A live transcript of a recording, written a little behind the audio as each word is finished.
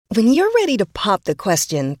When you're ready to pop the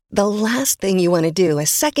question, the last thing you want to do is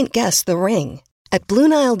second-guess the ring. At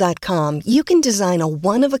BlueNile.com, you can design a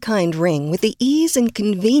one-of-a-kind ring with the ease and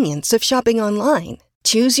convenience of shopping online.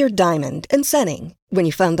 Choose your diamond and setting. When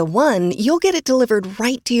you find the one, you'll get it delivered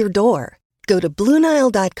right to your door. Go to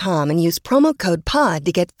BlueNile.com and use promo code POD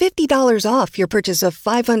to get $50 off your purchase of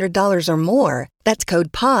 $500 or more. That's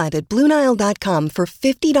code POD at BlueNile.com for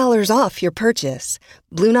 $50 off your purchase.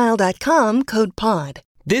 BlueNile.com, code POD.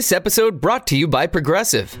 This episode brought to you by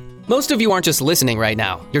Progressive. Most of you aren't just listening right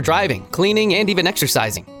now. You're driving, cleaning, and even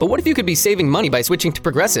exercising. But what if you could be saving money by switching to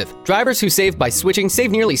Progressive? Drivers who save by switching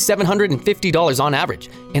save nearly $750 on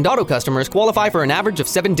average. And auto customers qualify for an average of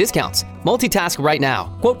 7 discounts. Multitask right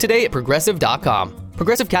now. Quote today at Progressive.com.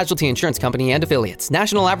 Progressive Casualty Insurance Company and Affiliates.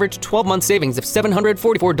 National average 12-month savings of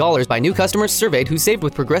 $744 by new customers surveyed who saved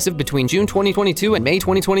with Progressive between June 2022 and May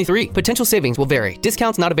 2023. Potential savings will vary.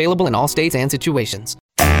 Discounts not available in all states and situations.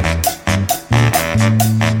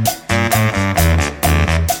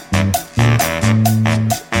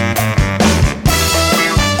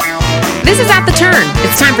 This is At the Turn.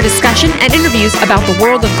 It's time for discussion and interviews about the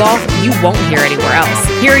world of golf you won't hear anywhere else.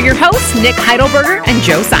 Here are your hosts, Nick Heidelberger and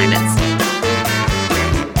Joe Simons.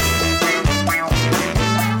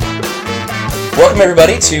 Welcome,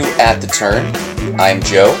 everybody, to At the Turn. I'm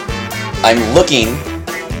Joe. I'm looking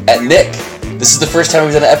at Nick. This is the first time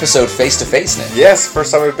we've done an episode face-to-face, Nick. Yes,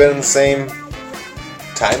 first time we've been in the same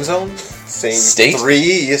time zone? Same state?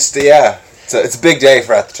 Yeah. It's a big day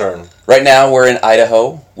for At the Turn. Right now, we're in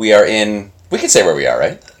Idaho. We can say where we are,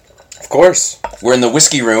 right? Of course. We're in the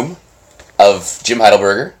whiskey room of Jim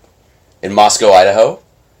Heidelberger in Moscow, Idaho.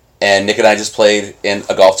 And Nick and I just played in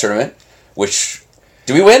a golf tournament,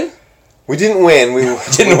 did we win? We didn't win. We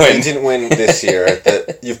didn't win this year.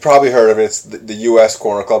 You've probably heard of it. It's the U.S.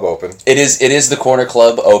 Corner Club Open. It is the Corner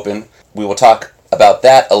Club Open. We will talk about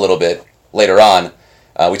that a little bit later on.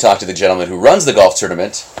 We talked to the gentleman who runs the golf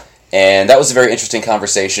tournament, and that was a very interesting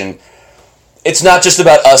conversation. It's not just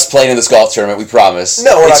about us playing in this golf tournament, we promise.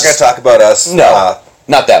 No, we're not going to talk about us. No,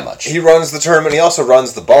 not that much. He runs the tournament. He also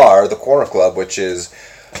runs the bar, the Corner Club, which is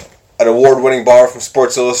an award-winning bar from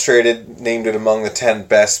Sports Illustrated, named it among the 10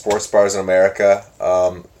 best sports bars in America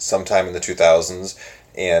sometime in the 2000s.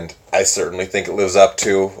 And I certainly think it lives up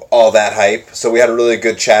to all that hype. So we had a really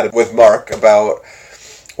good chat with Mark about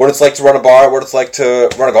what it's like to run a bar, what it's like to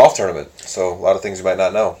run a golf tournament. So a lot of things you might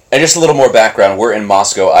not know. And just a little more background, we're in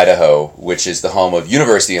Moscow, Idaho, which is the home of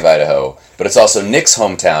University of Idaho, but it's also Nick's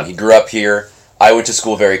hometown. He grew up here. I went to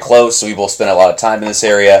school very close, so we both spent a lot of time in this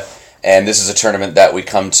area. And this is a tournament that we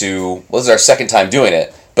come to, well, this is our second time doing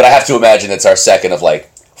it, but I have to imagine it's our second of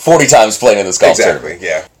 40 times playing in this golf tournament. Exactly,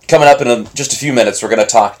 yeah. Coming up in just a few minutes, we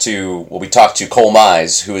talked to Cole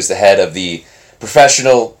Mize, who is the head of the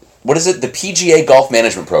professional, the PGA Golf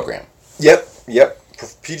Management Program. Yep.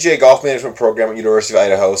 PGA Golf Management Program at University of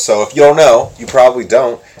Idaho. So if you don't know, you probably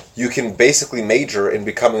don't, you can basically major in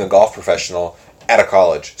becoming a golf professional at a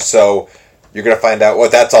college. So you're going to find out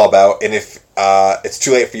what that's all about, and if it's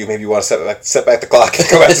too late for you, maybe you want to set back the clock and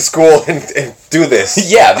go back to school and do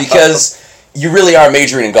this. Yeah, because you really are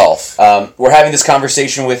majoring in golf. We're having this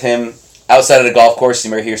conversation with him outside of the golf course.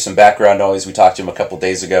 You may hear some background noise. We talked to him a couple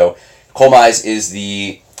days ago. Cole Mize is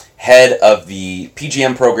the head of the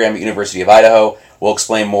PGM program at University of Idaho. We'll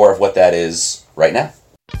explain more of what that is right now.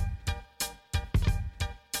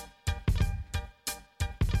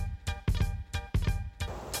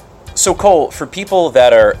 So Cole, for people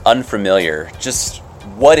that are unfamiliar, just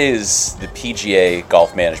what is the PGA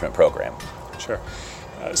Golf Management Program? Sure.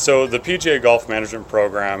 So the PGA Golf Management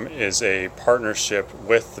Program is a partnership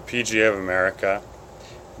with the PGA of America.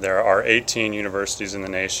 There are 18 universities in the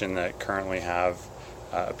nation that currently have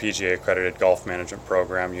a PGA accredited golf management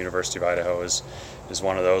program. University of Idaho is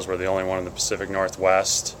one of those. We're the only one in the Pacific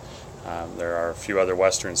Northwest. There are a few other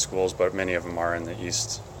Western schools, but many of them are in the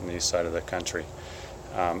east side of the country.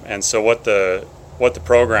 And so what the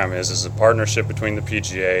program is a partnership between the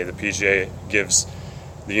PGA. The PGA gives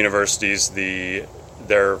the universities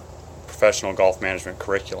their professional golf management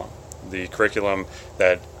curriculum, the curriculum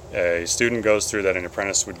that a student goes through, that an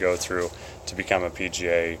apprentice would go through to become a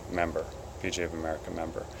PGA of America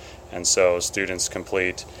member. And so students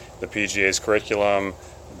complete the PGA's curriculum,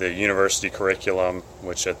 the university curriculum,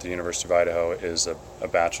 which at the University of Idaho is a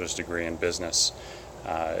bachelor's degree in business.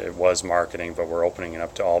 It was marketing, but we're opening it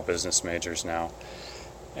up to all business majors now.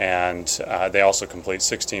 And they also complete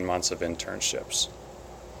 16 months of internships.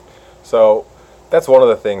 So that's one of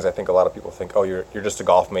the things I think a lot of people think, oh, you're just a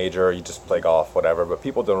golf major, you just play golf, whatever. But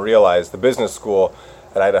people don't realize the business school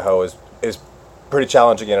at Idaho is pretty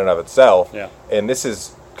challenging in and of itself. Yeah. And this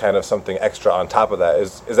is kind of something extra on top of that.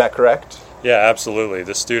 Is that correct? Yeah, absolutely.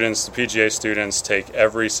 The PGA students take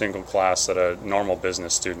every single class that a normal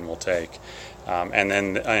business student will take. And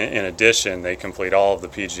then in addition, they complete all of the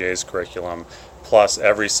PGA's curriculum, plus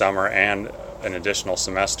every summer and an additional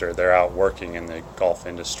semester, they're out working in the golf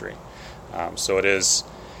industry. So it is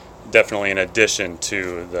definitely an addition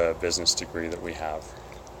to the business degree that we have.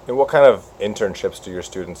 And what kind of internships do your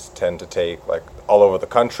students tend to take, like all over the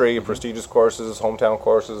country, prestigious courses, hometown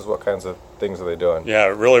courses? What kinds of things are they doing? Yeah,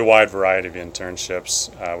 a really wide variety of internships.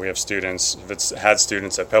 We have students, had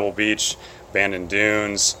students at Pebble Beach, Bandon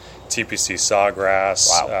Dunes, TPC Sawgrass,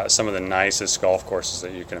 Wow. Some of the nicest golf courses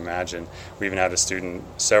that you can imagine. We even had a student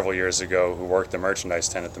several years ago who worked the merchandise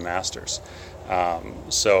tent at the Masters.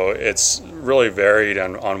 So it's really varied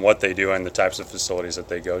on what they do and the types of facilities that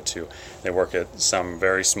they go to. They work at some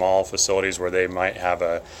very small facilities where they might have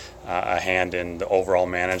a hand in the overall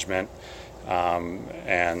management,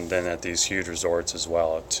 and then at these huge resorts as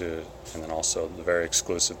well, and then also the very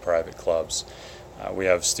exclusive private clubs. We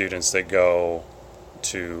have students that go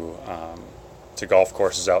to golf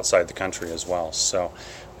courses outside the country as well. So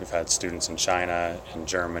we've had students in China, in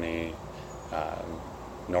Germany,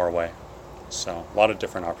 Norway. So a lot of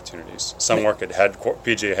different opportunities. Some work at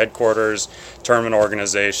PGA headquarters, tournament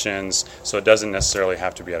organizations, so it doesn't necessarily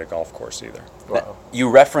have to be at a golf course either. Wow. You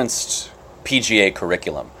referenced PGA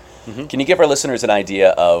curriculum. Mm-hmm. Can you give our listeners an idea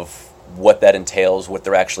of what that entails, what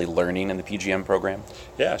they're actually learning in the PGM program?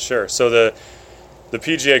 Yeah, sure. So the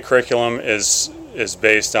PGA curriculum is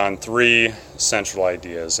based on three central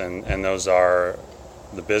ideas, and those are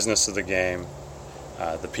the business of the game,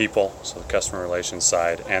 the people, so the customer relations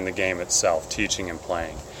side, and the game itself, teaching and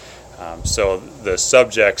playing. So the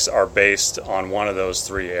subjects are based on one of those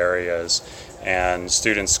three areas, and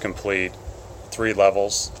students complete three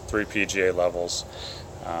PGA levels,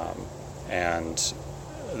 and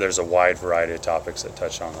there's a wide variety of topics that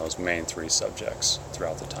touch on those main three subjects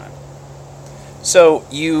throughout the time. So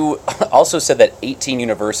you also said that 18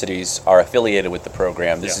 universities are affiliated with the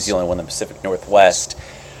program. This is the only one in the Pacific Northwest.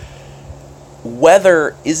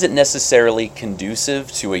 Weather isn't necessarily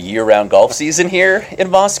conducive to a year-round golf season here in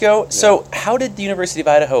Moscow. Yeah. So how did the University of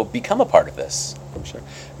Idaho become a part of this? Sure.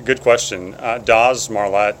 Good question. Daz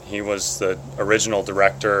Marlette, he was the original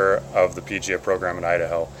director of the PGA program in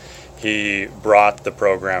Idaho. He brought the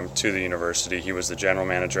program to the university. He was the general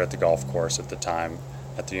manager at the golf course at the time,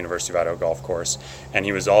 at the University of Idaho golf course, and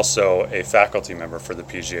he was also a faculty member for the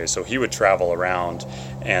PGA. So he would travel around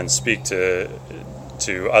and speak to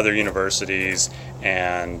other universities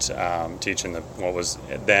and teach in what was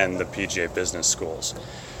then the PGA business schools.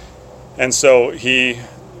 And so he,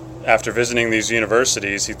 after visiting these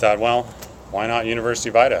universities, he thought, well, why not University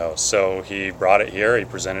of Idaho? So he brought it here, he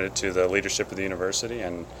presented it to the leadership of the university,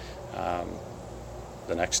 and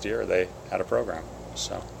the next year they had a program.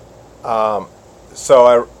 So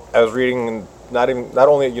I was reading not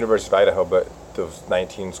only at University of Idaho, but those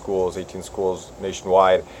 18 schools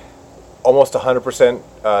nationwide, almost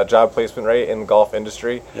 100% job placement rate in the golf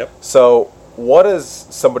industry. Yep. So what does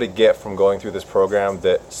somebody get from going through this program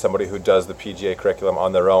that somebody who does the PGA curriculum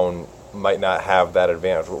on their own might not have that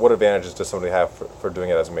advantage? What advantages does somebody have for doing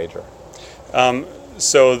it as a major?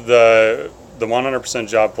 So the 100%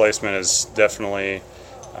 job placement is definitely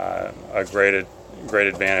a great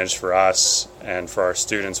advantage for us and for our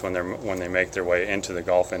students when they make their way into the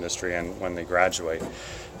golf industry and when they graduate.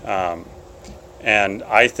 And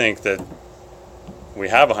I think that we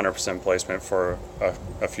have 100% placement for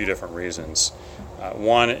a few different reasons.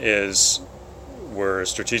 One is we're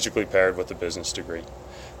strategically paired with a business degree.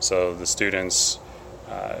 So the students,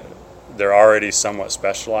 they're already somewhat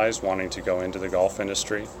specialized, wanting to go into the golf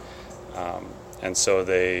industry. And so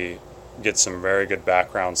they get some very good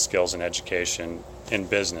background skills and education in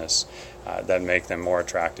business that make them more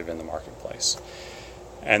attractive in the marketplace.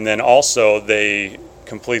 And then also they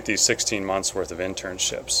complete these 16 months worth of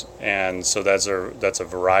internships, and so that's a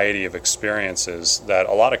variety of experiences that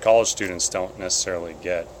a lot of college students don't necessarily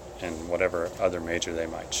get in whatever other major they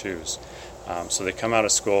might choose. So they come out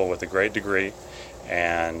of school with a great degree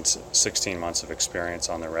and 16 months of experience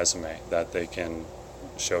on their resume that they can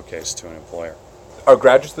showcase to an employer. Are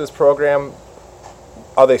graduates of this program,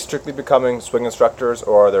 are they strictly becoming swing instructors,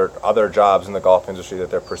 or are there other jobs in the golf industry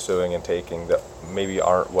that they're pursuing and taking that maybe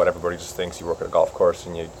aren't what everybody just thinks? You work at a golf course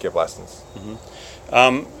and you give lessons. Mm-hmm.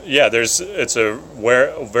 It's a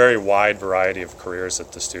very wide variety of careers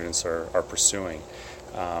that the students are pursuing.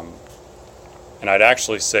 And I'd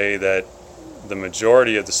actually say that the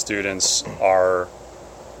majority of the students are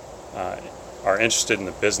interested in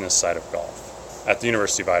the business side of golf, at the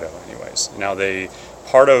University of Idaho anyways. Now they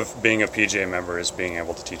part of being a PGA member is being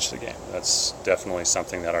able to teach the game. That's definitely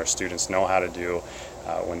something that our students know how to do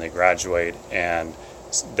when they graduate, and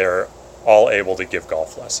they're all able to give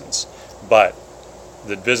golf lessons. But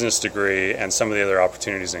the business degree and some of the other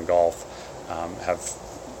opportunities in golf have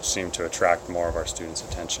seemed to attract more of our students'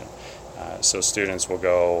 attention. So students will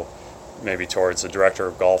go maybe towards the director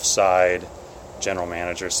of golf side, general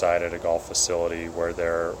manager side at a golf facility, where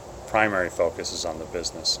their primary focus is on the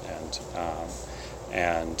business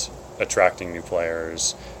and attracting new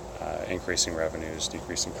players, increasing revenues,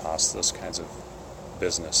 decreasing costs, those kinds of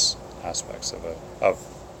business aspects of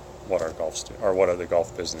what our what the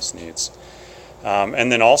golf business needs.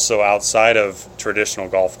 And then also outside of traditional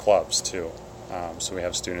golf clubs too. So we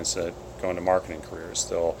have students that go into marketing careers.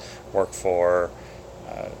 They'll work for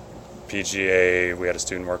PGA. We had a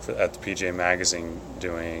student work at the PGA Magazine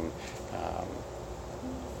doing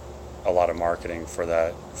a lot of marketing for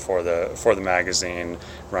the magazine,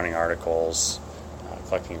 running articles,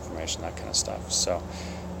 collecting information, that kind of stuff. So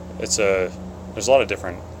there's a lot of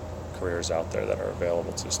different careers out there that are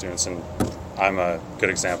available to students, and I'm a good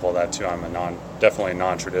example of that too. I'm definitely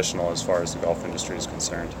non-traditional as far as the golf industry is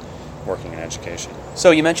concerned, working in education. So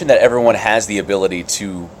you mentioned that everyone has the ability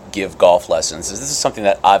to give golf lessons. This is something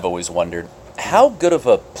that I've always wondered. How good of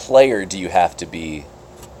a player do you have to be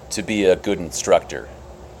a good instructor?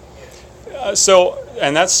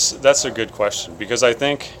 And that's a good question, because I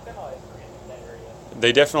think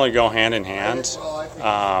they definitely go hand in hand.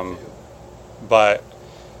 But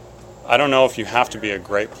I don't know if you have to be a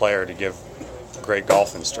great player to give great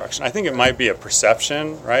golf instruction. I think it might be a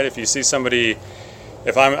perception, right? If you see somebody,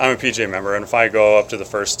 if I'm a PGA member, and if I go up to the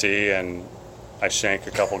first tee and I shank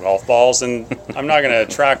a couple golf balls, and I'm not going to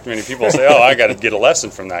attract many people to say, oh, I got to get a lesson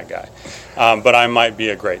from that guy. But I might be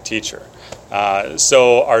a great teacher.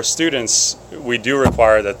 So our students, we do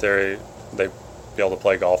require that they be able to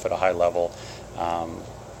play golf at a high level.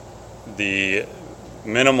 The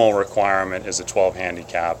minimal requirement is a 12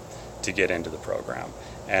 handicap to get into the program,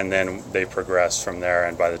 and then they progress from there,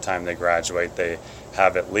 and by the time they graduate they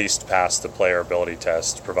have at least passed the player ability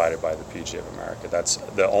test provided by the PGA of America. That's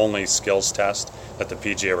the only skills test that the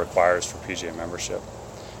PGA requires for PGA membership,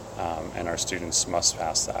 and our students must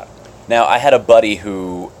pass that. Now, I had a buddy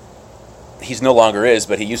who, he's no longer is,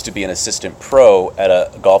 but he used to be an assistant pro at a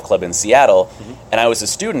golf club in Seattle, and I was a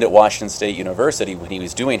student at Washington State University when he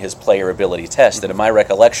was doing his player ability test, and in my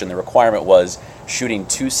recollection the requirement was shooting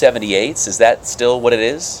 278s. Is that still what it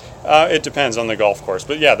is? It depends on the golf course,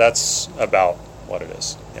 but yeah, that's about what it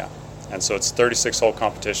is, yeah. And so it's 36-hole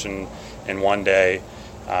competition in one day.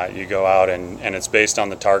 You go out and it's based on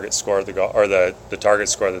the target score of the target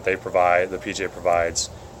score that they provide, the PGA provides,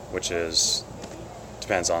 which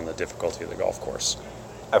depends on the difficulty of the golf course.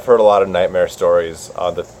 I've heard a lot of nightmare stories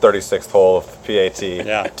on the 36th hole of PAT.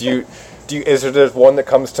 Yeah. Is there just one that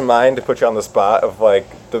comes to mind to put you on the spot of like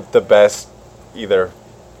the best, either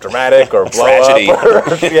dramatic or blow tragedy up?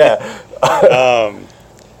 Or, yeah.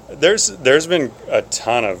 There's been a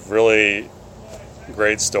ton of really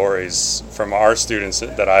great stories from our students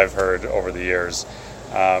that I've heard over the years.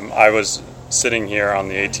 I was sitting here on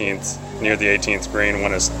the 18th, near the 18th green,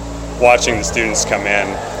 when watching the students come in,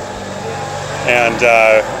 and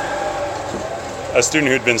a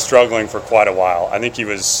student who'd been struggling for quite a while. I think he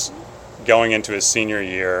was going into his senior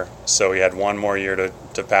year, so he had one more year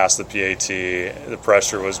to pass the PAT. The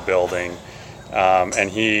pressure was building, and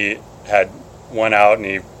he had went out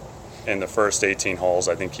and in the first 18 holes,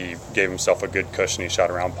 I think he gave himself a good cushion. He shot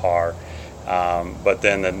around par, but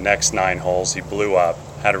then the next 9 holes he blew up,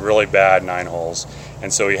 had a really bad 9 holes,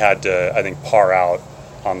 and so he had to, I think, par out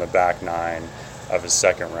on the back 9 of his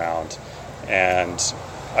second round. And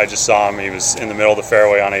I just saw him, he was in the middle of the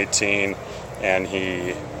fairway on 18, and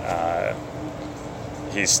he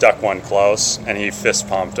stuck one close, and he fist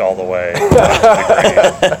pumped all the way to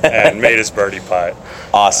the green and made his birdie putt.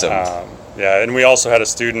 Awesome. Yeah, and we also had a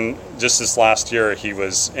student just this last year. He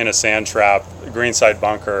was in a sand trap, greenside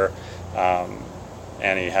bunker,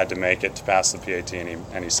 and he had to make it to pass the PAT,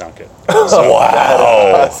 and he sunk it. So,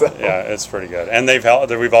 wow! Yeah, it's pretty good. And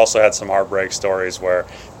we've also had some heartbreak stories where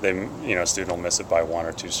a student will miss it by 1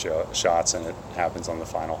 or 2 shots, and it happens on the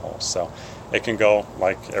final hole. So it can go,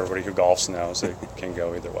 like everybody who golfs knows, it can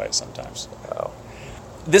go either way sometimes. Wow.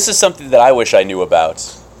 This is something that I wish I knew about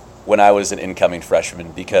when I was an incoming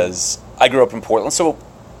freshman, because I grew up in Portland, so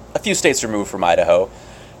a few states removed from Idaho.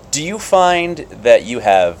 Do you find that you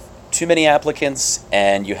have too many applicants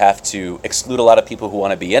and you have to exclude a lot of people who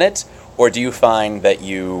want to be in it, or do you find that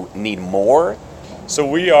you need more? So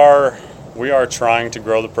we are trying to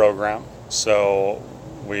grow the program. So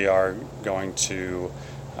we are going to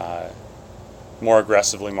more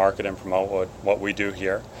aggressively market and promote what we do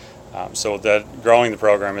here. So that growing the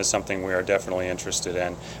program is something we are definitely interested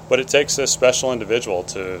in, but it takes a special individual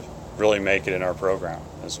to really make it in our program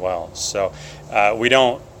as well. So we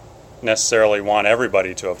don't necessarily want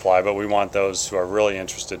everybody to apply, but we want those who are really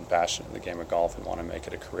interested and passionate in the game of golf and want to make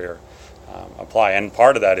it a career apply. And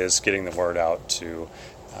part of that is getting the word out to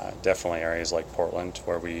definitely areas like Portland,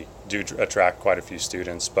 where we do attract quite a few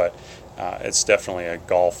students, but it's definitely a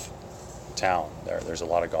golf town. There's a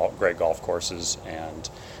lot of great golf courses and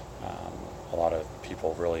a lot of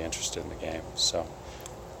people really interested in the game. So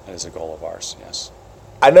that is a goal of ours, yes.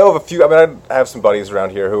 I know of a few. I mean, I have some buddies around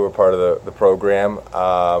here who are part of the program.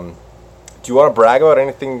 Do you want to brag about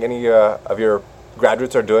anything any of your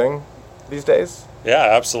graduates are doing these days? Yeah,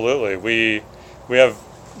 absolutely. We have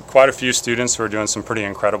quite a few students who are doing some pretty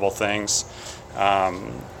incredible things.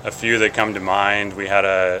 A few that come to mind. We've got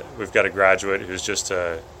a graduate who's just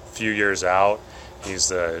a few years out. He's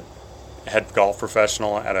the head golf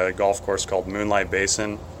professional at a golf course called Moonlight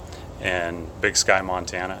Basin in Big Sky,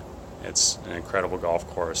 Montana. It's an incredible golf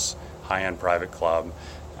course, high-end private club,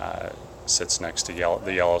 sits next to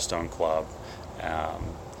the Yellowstone Club,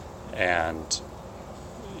 and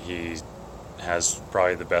he has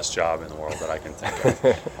probably the best job in the world that I can think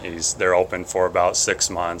of. They're open for about 6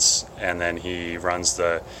 months, and then he runs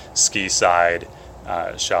the ski side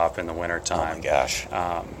shop in the wintertime. Oh my gosh.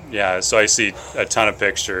 Yeah, so I see a ton of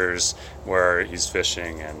pictures where he's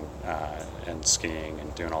fishing and skiing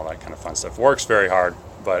and doing all that kind of fun stuff. Works very hard,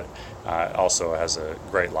 but also has a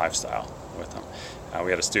great lifestyle with him.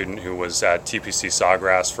 We had a student who was at TPC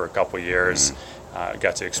Sawgrass for a couple years,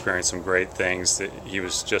 got to experience some great things. He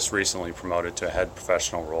was just recently promoted to a head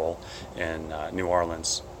professional role in New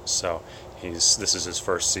Orleans. So this is his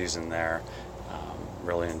first season there,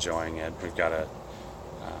 really enjoying it. We've got a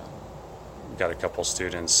couple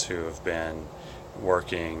students who have been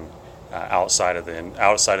working outside of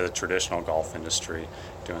the traditional golf industry,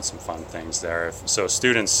 doing some fun things there. So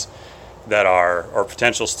students that are, or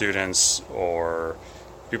potential students, or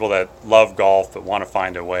people that love golf but want to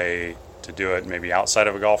find a way to do it maybe outside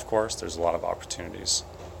of a golf course, there's a lot of opportunities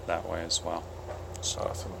that way as well. So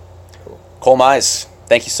awesome. Cool. Cole Mize,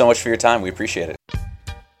 thank you so much for your time. We appreciate it.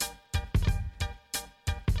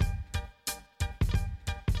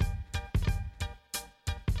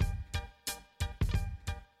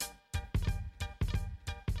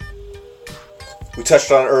 We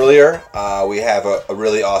touched on it earlier. We have a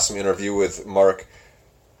really awesome interview with Mark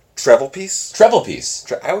Trevelpiece.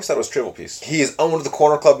 I always thought it was Trevelpiece. He has owned the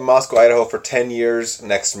Corner Club in Moscow, Idaho for 10 years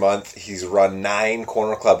next month. He's run 9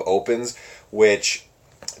 Corner Club Opens, which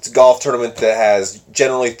it's a golf tournament that has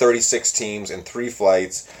generally 36 teams and 3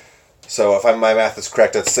 flights. So if my math is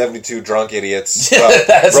correct, that's 72 drunk idiots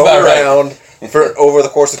rolling around for over the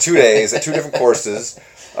course of 2 days at 2 different courses.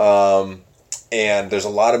 And there's a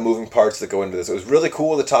lot of moving parts that go into this. It was really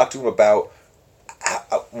cool to talk to him about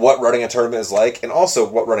what running a tournament is like, and also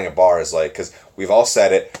what running a bar is like, because we've all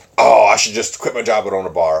said it, I should just quit my job and own a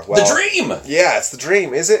bar. Well, the dream! Yeah, it's the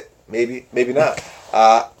dream. Is it? Maybe not.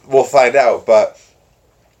 We'll find out, but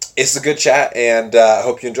it's a good chat, and I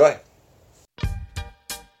hope you enjoy.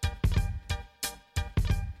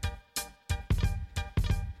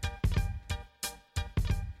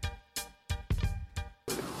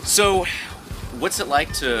 So, what's it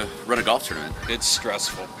like to run a golf tournament? It's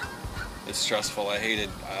stressful. I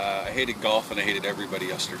hated golf, and I hated everybody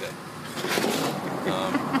yesterday.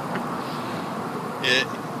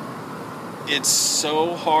 It's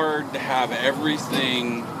so hard to have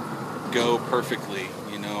everything go perfectly.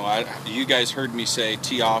 You know, you guys heard me say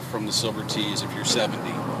tee off from the silver tees if you're 70.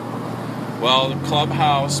 Well, the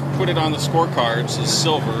clubhouse put it on the scorecards as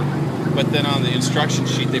silver, but then on the instruction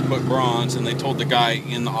sheet they put bronze, and they told the guy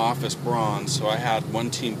in the office bronze, so I had one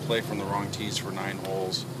team play from the wrong tees for 9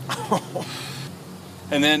 holes.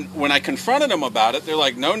 And then when I confronted them about it, they're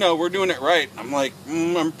like, no, we're doing it right. I'm like,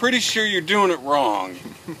 I'm pretty sure you're doing it wrong.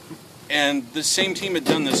 And the same team had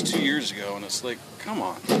done this 2 years ago, and it's like, come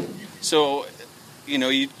on. So, you know,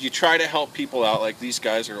 you try to help people out. Like, these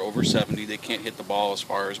guys are over 70. They can't hit the ball as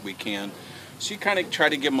far as we can. So you kind of try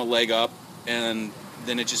to give them a leg up, and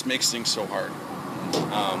then it just makes things so hard.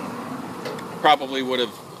 Probably would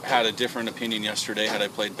have had a different opinion yesterday had I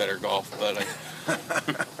played better golf, but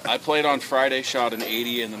I played on Friday, shot an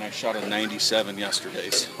 80, and then I shot a 97 yesterday,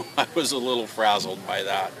 so I was a little frazzled by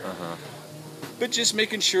that. But just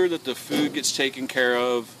making sure that the food gets taken care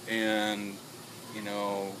of, and, you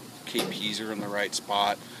know, KPs are in the right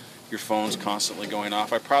spot. Your phone's constantly going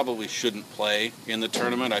off. I probably shouldn't play in the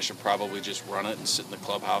tournament. I should probably just run it and sit in the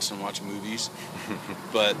clubhouse and watch movies.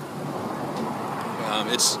 But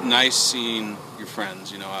it's nice seeing your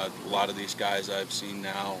friends. You know, a lot of these guys I've seen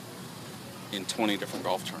now in 20 different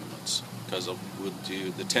golf tournaments, because we'll do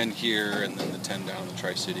the 10 here and then the 10 down in the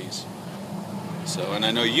Tri-Cities. So, and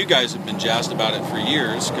I know you guys have been jazzed about it for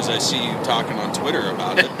years, because I see you talking on Twitter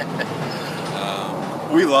about it.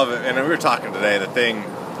 We love it, and we were talking today, the thing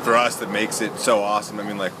for us that makes it so awesome, I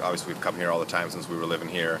mean, like, obviously we've come here all the time since we were living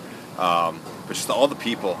here, but just all the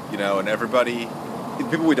people, you know, and everybody, the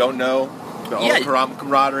people we don't know, all the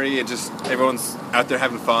camaraderie, and just everyone's out there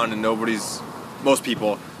having fun, and most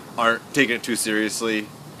people aren't taking it too seriously,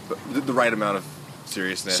 but the right amount of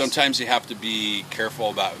seriousness. Sometimes you have to be careful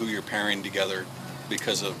about who you're pairing together,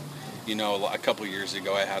 because of, you know, a couple years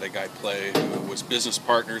ago I had a guy play who was business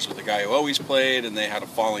partners with a guy who always played, and they had a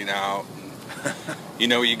falling out. And, you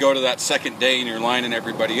know, you go to that second day and you're lining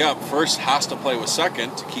everybody up. First has to play with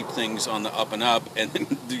second to keep things on the up and up, and then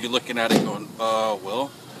you're looking at it going, well,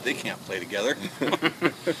 they can't play together.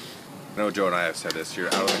 I know Joe and I have said this. You're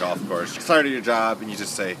out on the golf course, you started your job, and you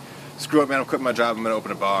just say, screw it, man, I'm quitting my job, I'm going to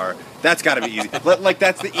open a bar. That's got to be easy. Like,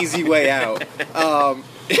 that's the easy way out.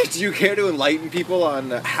 Do you care to enlighten people on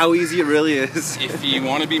how easy it really is? If you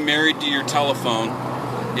want to be married to your telephone,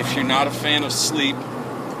 if you're not a fan of sleep,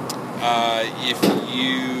 if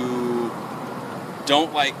you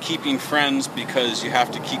don't like keeping friends because you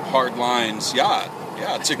have to keep hard lines, yeah,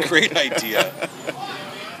 it's a great idea.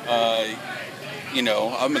 You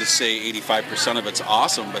know, I'm going to say 85% of it's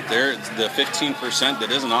awesome, but the 15%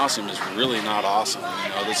 that isn't awesome is really not awesome. You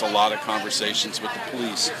know, there's a lot of conversations with the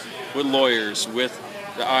police, with lawyers, with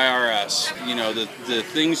the IRS. You know, the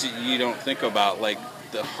things that you don't think about. Like,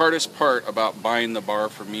 the hardest part about buying the bar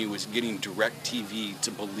for me was getting DirecTV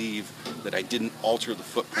to believe that I didn't alter the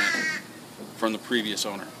footprint from the previous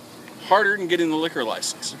owner. Harder than getting the liquor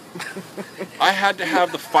license. I had to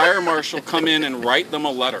have the fire marshal come in and write them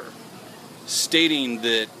a letter stating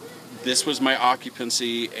that this was my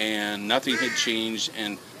occupancy and nothing had changed,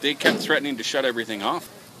 and they kept threatening to shut everything off.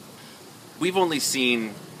 We've only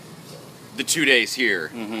seen the 2 days here.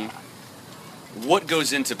 Mm-hmm. What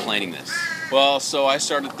goes into planning this? Well, so I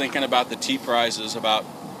started thinking about the tee prizes about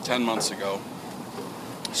 10 months ago.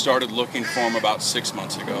 Started looking for them about 6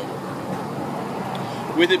 months ago.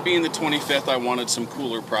 With it being the 25th, I wanted some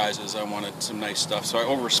cooler prizes. I wanted some nice stuff, so I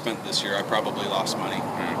overspent this year. I probably lost money.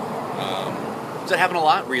 Mm-hmm. Does that happen a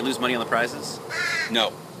lot, where you lose money on the prizes?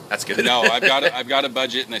 No. That's good. No, I've got a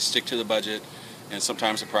budget, and I stick to the budget, and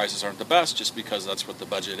sometimes the prizes aren't the best just because that's what the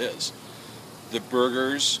budget is. The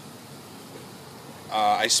burgers,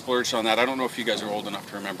 I splurged on that. I don't know if you guys are old enough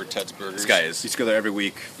to remember Ted's Burgers. This guy is. Used to go there every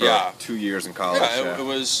week for 2 years in college. Yeah, it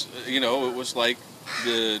was, you know, it was like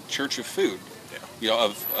the church of food. Yeah. You know,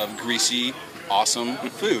 of greasy, awesome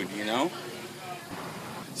food, you know?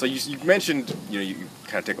 So you mentioned, you know, you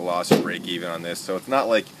kind of take a loss, you break even on this. So it's not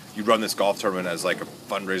like you run this golf tournament as like a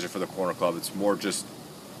fundraiser for the Corner Club. It's more just,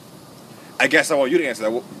 I guess I want you to answer that.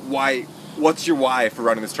 Why? What's your why for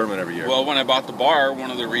running this tournament every year? Well, when I bought the bar, one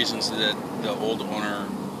of the reasons that the old owner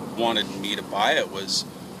wanted me to buy it was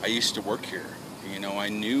I used to work here. You know, I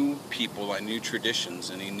knew people, I knew traditions,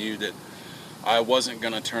 and he knew that I wasn't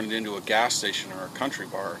going to turn it into a gas station or a country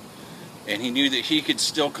bar. And he knew that he could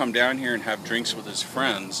still come down here and have drinks with his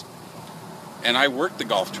friends. And I worked the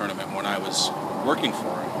golf tournament when I was working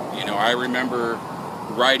for him. You know, I remember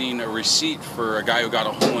writing a receipt for a guy who got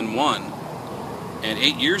a hole-in-one. And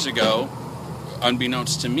 8 years ago,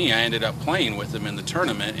 unbeknownst to me, I ended up playing with him in the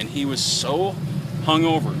tournament, and he was so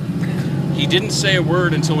hungover. He didn't say a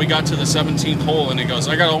word until we got to the 17th hole, and he goes,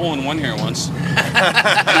 I got a hole-in-one here once. and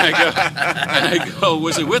I go,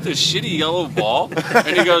 was it with a shitty yellow ball?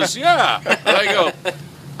 And he goes, yeah. And I go,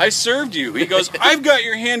 I served you. He goes, I've got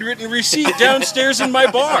your handwritten receipt downstairs in my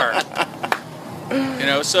bar. You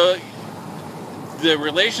know, so the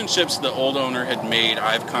relationships the old owner had made,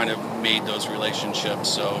 I've kind of made those relationships.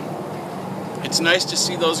 So it's nice to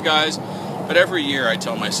see those guys. But every year I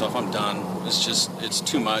tell myself I'm done. It's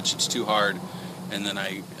too much, it's too hard. And then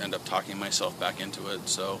I end up talking myself back into it,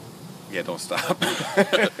 so. Yeah, don't stop.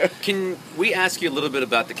 Can we ask you a little bit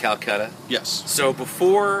about the Calcutta? Yes. So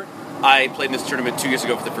before I played in this tournament 2 years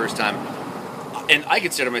ago for the first time, and I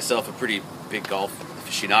consider myself a pretty big golf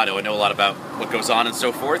aficionado. I know a lot about what goes on and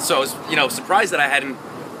so forth. So I was, surprised that I hadn't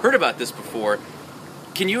heard about this before.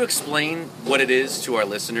 Can you explain what it is to our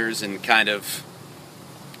listeners and kind of,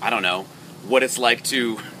 I don't know, what it's like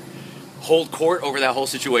to hold court over that whole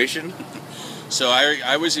situation? So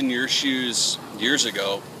I was in your shoes years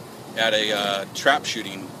ago at a trap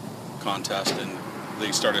shooting contest, and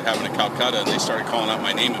they started having a Calcutta, and they started calling out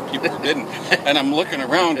my name, and people were bidding. And I'm looking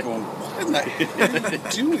around going, what in the hell are you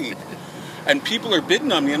doing? And people are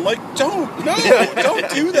bidding on me. I'm like, don't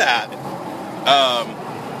do that.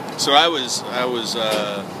 So I was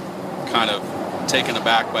kind of taken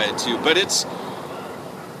aback by it too. But it's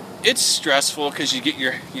stressful because you get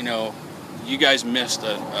you guys missed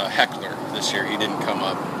a heckler this year. He didn't come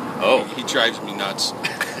up. Oh. He drives me nuts.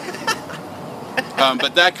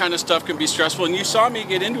 But that kind of stuff can be stressful. And you saw me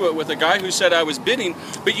get into it with a guy who said I was bidding,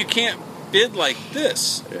 but you can't bid like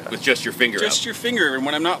this. Yeah. With just your finger Just up. your finger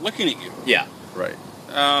when I'm not looking at you. Yeah. Right.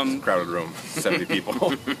 Crowded room, 70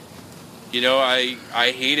 people.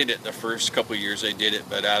 I hated it the first couple of years I did it,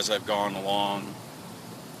 but as I've gone along,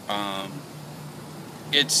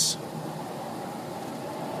 it's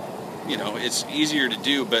easier to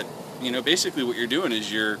do. But basically what you're doing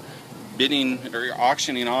is you're bidding or you're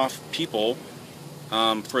auctioning off people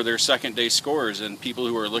for their second day scores, and people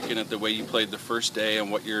who are looking at the way you played the first day and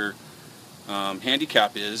what your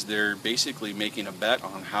handicap is, they're basically making a bet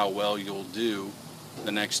on how well you'll do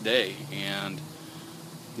the next day. And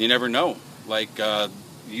you never know. Like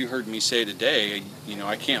you heard me say today,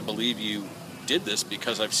 I can't believe you did this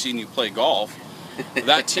because I've seen you play golf.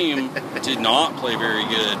 That team did not play very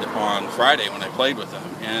good on Friday when I played with them,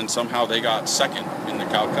 and somehow they got second in the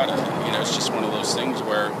Calcutta. It's just one of those things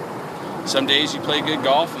where some days you play good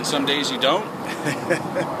golf and some days you don't.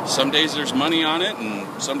 Some days there's money on it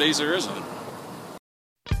and some days there isn't.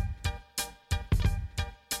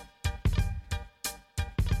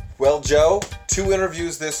 Well, Joe, 2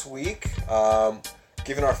 interviews this week.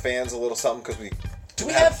 Giving our fans a little something because we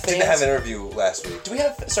didn't have an interview last week.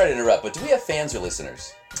 Sorry to interrupt, but do we have fans or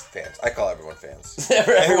listeners? Fans. I call everyone fans.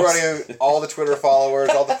 Everybody, all the Twitter followers,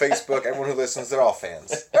 all the Facebook, everyone who listens, they're all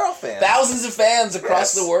fans. They're all fans. Thousands of fans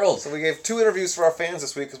across the world. So we gave 2 interviews for our fans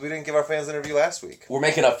this week because we didn't give our fans an interview last week. We're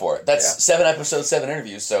making up for it. That's 7 episodes, 7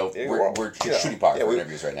 interviews, so Yeah, we're shooting par for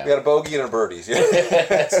interviews right now. We got a bogey and a birdies. Yeah.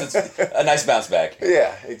 It's a nice bounce back.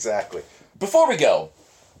 Yeah, exactly. Before we go,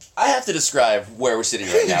 I have to describe where we're sitting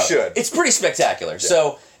right now. You should. It's pretty spectacular. Yeah.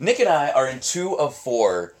 So Nick and I are in 2 of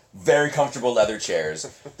 4 very comfortable leather chairs.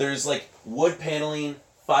 There's wood paneling,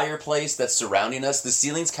 fireplace that's surrounding us. The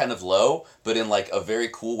ceiling's kind of low, but in a very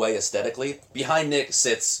cool way aesthetically. Behind Nick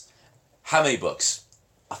sits how many books?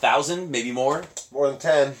 1,000, maybe more? More than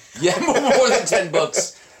 10. Yeah, more than 10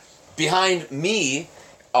 books. Behind me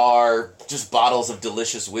are just bottles of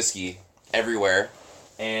delicious whiskey everywhere.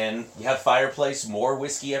 And you have fireplace, more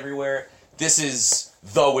whiskey everywhere. This is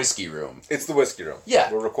the whiskey room. It's the whiskey room.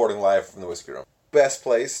 Yeah. We're recording live from the whiskey room. Best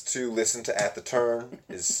place to listen to At the Turn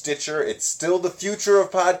is Stitcher. It's still the future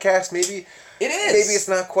of podcasts. Maybe it is. Maybe it's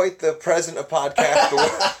not quite the present of podcasts,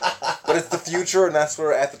 but it's the future, and that's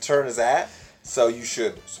where At the Turn is at. So you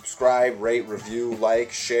should subscribe, rate, review,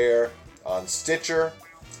 share on Stitcher.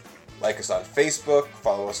 Like us on Facebook.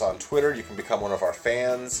 Follow us on Twitter. You can become one of our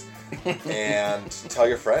fans. And tell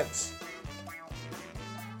your friends.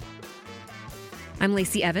 I'm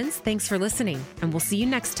Lacey Evans. Thanks for listening, and we'll see you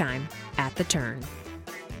next time at The Turn.